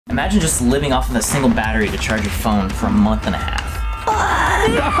Imagine just living off of a single battery to charge your phone for a month and a half.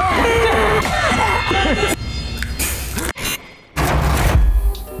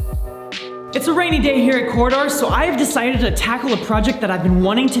 It's a rainy day here at Corridor, so I have decided to tackle a project that I've been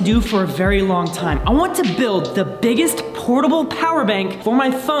wanting to do for a very long time. I want to build the biggest portable power bank for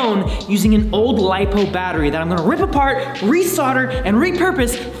my phone using an old LiPo battery that I'm gonna rip apart, resolder, and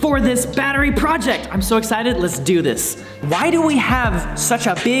repurpose for this battery project. I'm so excited, let's do this. Why do we have such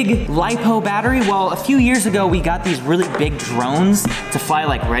a big LiPo battery? Well, a few years ago, we got these really big drones to fly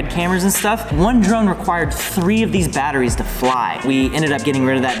like Red cameras and stuff. One drone required 3 of these batteries to fly. We ended up getting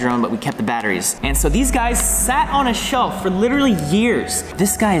rid of that drone, but we kept the batteries. And so these guys sat on a shelf for literally years.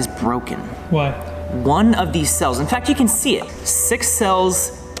 This guy is broken. Why? One of these cells, in fact, you can see it, 6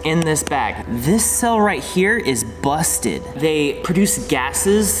 cells in this bag. This cell right here is busted. They produce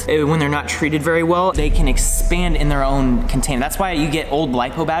gases when they're not treated very well. They can expand in their own container. That's why you get old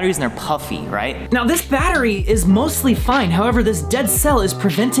LiPo batteries and they're puffy, right? Now this battery is mostly fine. However, this dead cell is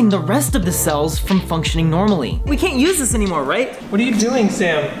preventing the rest of the cells from functioning normally. We can't use this anymore, right? What are you doing,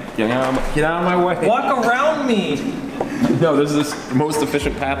 Sam? Get out of my way. Walk around me. No, this is the most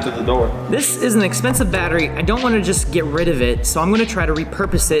efficient path to the door. This is an expensive battery. I don't want to just get rid of it, so I'm going to try to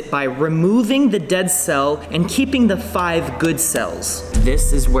repurpose it by removing the dead cell and keeping the 5 good cells.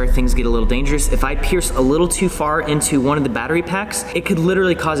 This is where things get a little dangerous. If I pierce a little too far into one of the battery packs, it could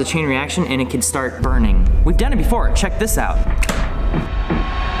literally cause a chain reaction and it could start burning. We've done it before. Check this out.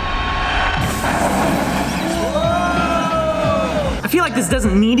 I feel like this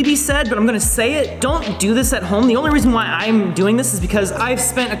doesn't need to be said, but I'm gonna say it. Don't do this at home. The only reason why I'm doing this is because I've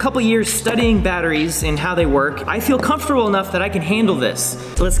spent a couple years studying batteries and how they work. I feel comfortable enough that I can handle this.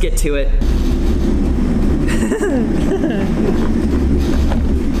 Let's get to it.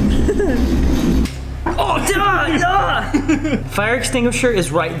 Oh, duh! Fire extinguisher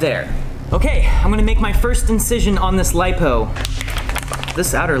is right there. Okay, I'm gonna make my first incision on this LiPo.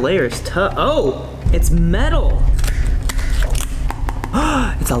 This outer layer is tough. Oh, it's metal.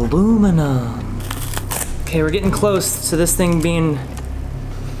 It's aluminum. Okay, we're getting close to this thing being...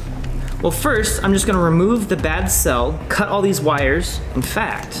 Well, first, I'm just gonna remove the bad cell, cut all these wires. In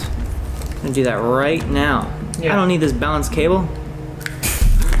fact, I'm gonna do that right now. Yeah. I don't need this balance cable.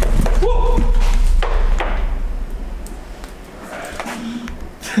 Whoa.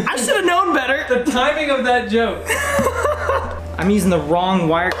 I should have known better. The timing of that joke. I'm using the wrong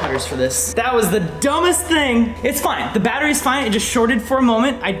wire cutters for this. That was the dumbest thing. It's fine, the battery's fine. It just shorted for a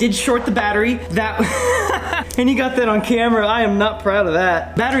moment. I did short the battery. And you got that on camera. I am not proud of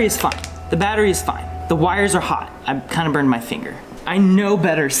that. Battery is fine. The battery is fine. The wires are hot. I kind of burned my finger. I know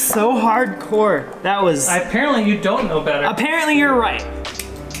better, so hardcore. That was... Apparently you don't know better. Apparently you're right.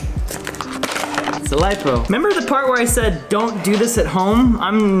 It's a LiPo. Remember the part where I said, don't do this at home?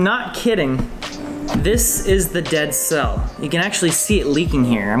 I'm not kidding. This is the dead cell. You can actually see it leaking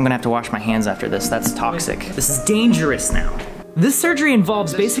here. I'm gonna have to wash my hands after this. That's toxic. This is dangerous now. This surgery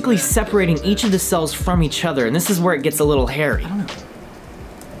involves basically separating each of the cells from each other, and this is where it gets a little hairy. I don't know.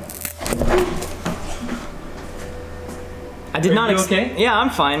 I did not. Are you okay? Yeah, I'm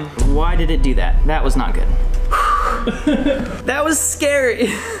fine. Why did it do that? That was not good. That was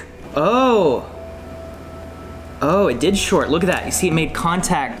scary. Oh. Oh, it did short. Look at that. You see it made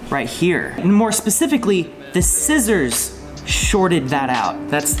contact right here. And more specifically, the scissors shorted that out.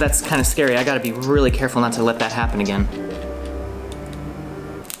 That's kind of scary. I gotta be really careful not to let that happen again.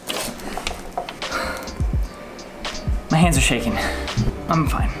 My hands are shaking. I'm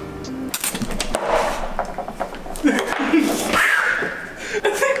fine.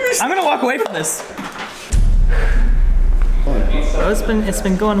 I'm gonna walk away from this. Oh, it's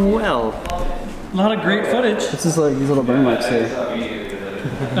been going well. A lot of great footage. This is like these little burn marks here.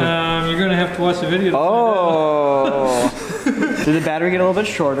 You're gonna have to watch the video. Oh! Did the battery get a little bit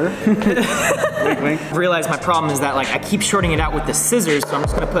shorter? Wink, wink. I realized my problem is that like I keep shorting it out with the scissors, so I'm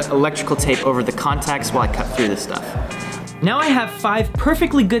just gonna put electrical tape over the contacts while I cut through this stuff. Now I have 5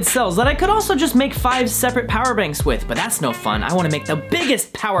 perfectly good cells that I could also just make 5 separate power banks with, but that's no fun. I wanna make the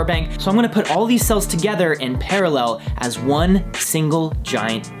biggest power bank, so I'm gonna put all these cells together in parallel as one single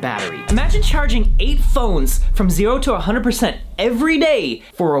giant battery. Imagine charging 8 phones from 0 to 100% every day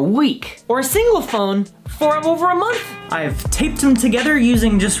for a week, or a single phone for over a month. I've taped them together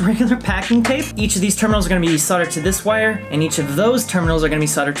using just regular packing tape. Each of these terminals are gonna be soldered to this wire, and each of those terminals are gonna be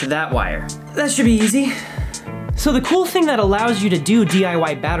soldered to that wire. That should be easy. So the cool thing that allows you to do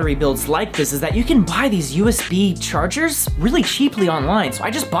DIY battery builds like this is that you can buy these USB chargers really cheaply online. So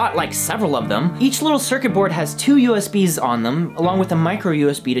I just bought like several of them. Each little circuit board has 2 USBs on them, along with a micro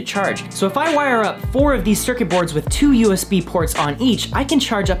USB to charge. So if I wire up 4 of these circuit boards with 2 USB ports on each, I can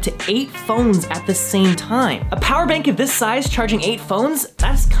charge up to 8 phones at the same time. A power bank of this size charging 8 phones,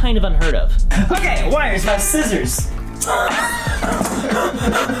 that's kind of unheard of. Okay, wires, now scissors.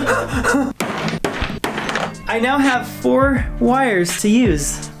 I now have 4 wires to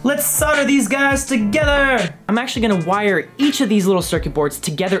use. Let's solder these guys together. I'm actually gonna wire each of these little circuit boards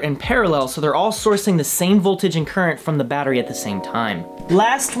together in parallel so they're all sourcing the same voltage and current from the battery at the same time.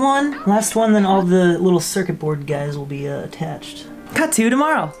 Last one, then all the little circuit board guys will be attached. Cut to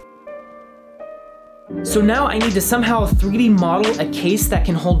tomorrow. So now I need to somehow 3D model a case that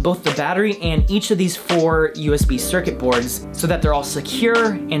can hold both the battery and each of these 4 USB circuit boards so that they're all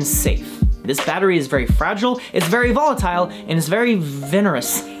secure and safe. This battery is very fragile, it's very volatile, and it's very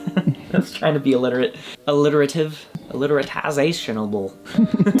venomous. I was trying to be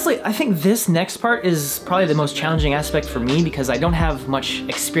alliteratizationable. Honestly, I think this next part is probably the most challenging aspect for me because I don't have much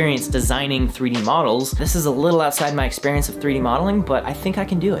experience designing 3D models. This is a little outside my experience of 3D modeling, but I think I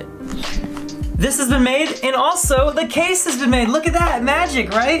can do it. This has been made, and also the case has been made. Look at that,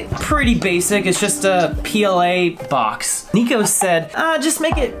 magic, right? Pretty basic, it's just a PLA box. Nico said, just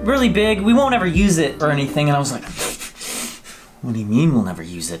make it really big. We won't ever use it or anything. And I was like, what do you mean we'll never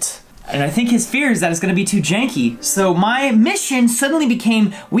use it? And I think his fear is that it's gonna be too janky. So my mission suddenly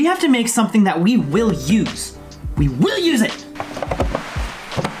became, we have to make something that we will use. We will use it.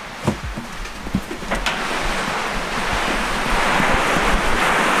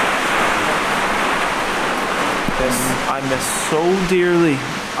 I miss so dearly.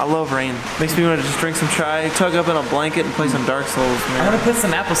 I love rain. Makes me want to just drink some chai, tug up in a blanket, and play some Dark Souls, man. I'm gonna put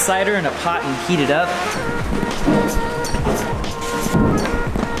some apple cider in a pot and heat it up.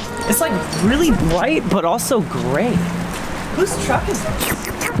 It's like really bright, but also gray. Whose truck is this?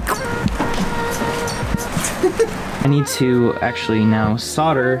 I need to actually now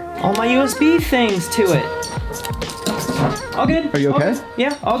solder all my USB things to it. All good. Are you okay?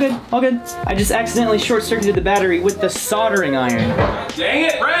 Yeah, all good, all good. I just accidentally short-circuited the battery with the soldering iron. Dang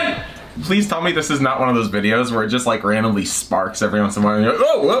it, Wren! Please tell me this is not one of those videos where it just like randomly sparks every once in a while and you're like,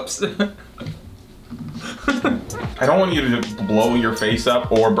 oh, whoops! I don't want you to blow your face up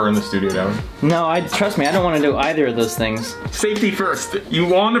or burn the studio down. No, trust me, I don't want to do either of those things. Safety first. You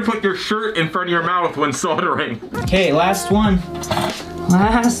want to put your shirt in front of your mouth when soldering. Okay, last one.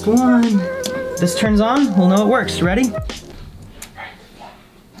 Last one. This turns on, we'll know it works. Ready?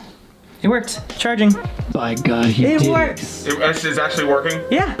 It worked. Charging. By God, it works. It's actually working?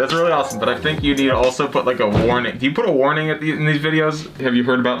 Yeah. That's really awesome, but I think you need to also put like a warning. Do you put a warning in these videos? Have you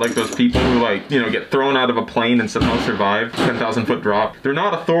heard about like those people who like, you know, get thrown out of a plane and somehow survive 10,000-foot drop? They're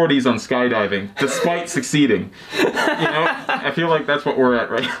not authorities on skydiving, despite succeeding. You know, I feel like that's what we're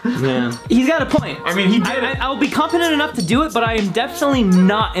at right now. Yeah. He's got a point. I mean, he did it. I'll be competent enough to do it, but I am definitely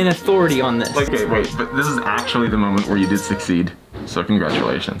not an authority on this. Like, okay, wait, but this is actually the moment where you did succeed. So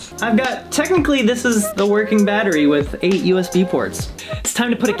congratulations. I've got, technically this is the working battery with 8 USB ports. It's time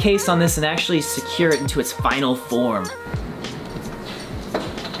to put a case on this and actually secure it into its final form.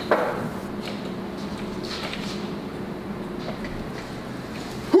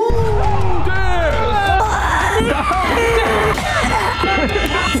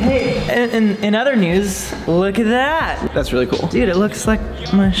 Hey, in other news, look at that. That's really cool. Dude, it looks like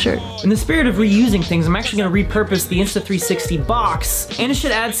my shirt. In the spirit of reusing things, I'm actually gonna repurpose the Insta360 box, and it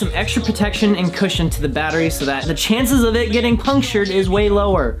should add some extra protection and cushion to the battery so that the chances of it getting punctured is way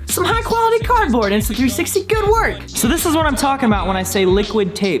lower. Some high quality cardboard, Insta360, good work. So this is what I'm talking about when I say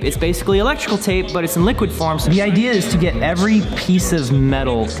liquid tape. It's basically electrical tape, but it's in liquid form. So the idea is to get every piece of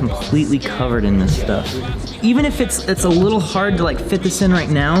metal completely covered in this stuff. Even if it's a little hard to like fit this in right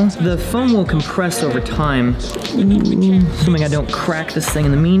now, the foam will compress over time. Assuming I don't crack this thing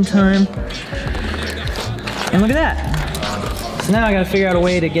in the meantime. And look at that. So now I gotta figure out a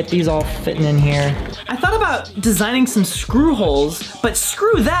way to get these all fitting in here. I thought about designing some screw holes, but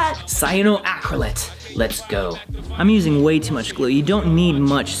screw that, cyanoacrylate. Let's go. I'm using way too much glue. You don't need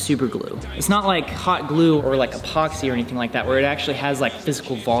much super glue. It's not like hot glue or like epoxy or anything like that where it actually has like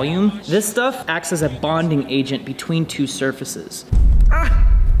physical volume. This stuff acts as a bonding agent between two surfaces.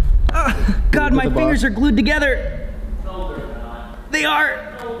 God, my fingers are glued together. They are.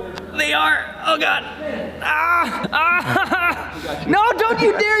 They are. Oh God. No, don't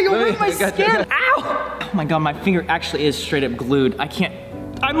you dare. You'll ruin my skin. Ow. Oh my God, my finger actually is straight up glued. I can't.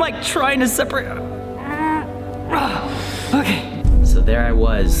 I'm like trying to separate. Okay. So there I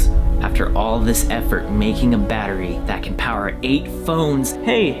was, After all this effort making a battery that can power 8 phones.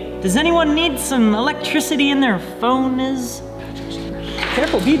 Hey, does anyone need some electricity in their phone?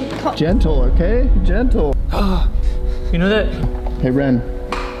 Careful, be Gentle, okay? Gentle. You know that? Hey, Wren.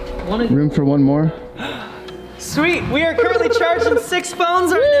 Room for one more? Sweet, we are currently charging 6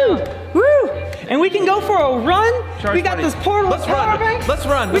 phones right now. Woo! And we can go for a run. We got this portable power bank. Let's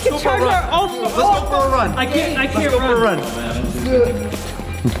run. We Let's can go for a charge run. our Let's go for a run. I can't Let's go run. for a run.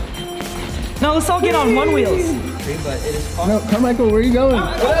 No, let's all get on one wheels. No, Carmichael, where are you going?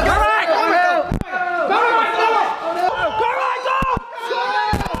 Come on!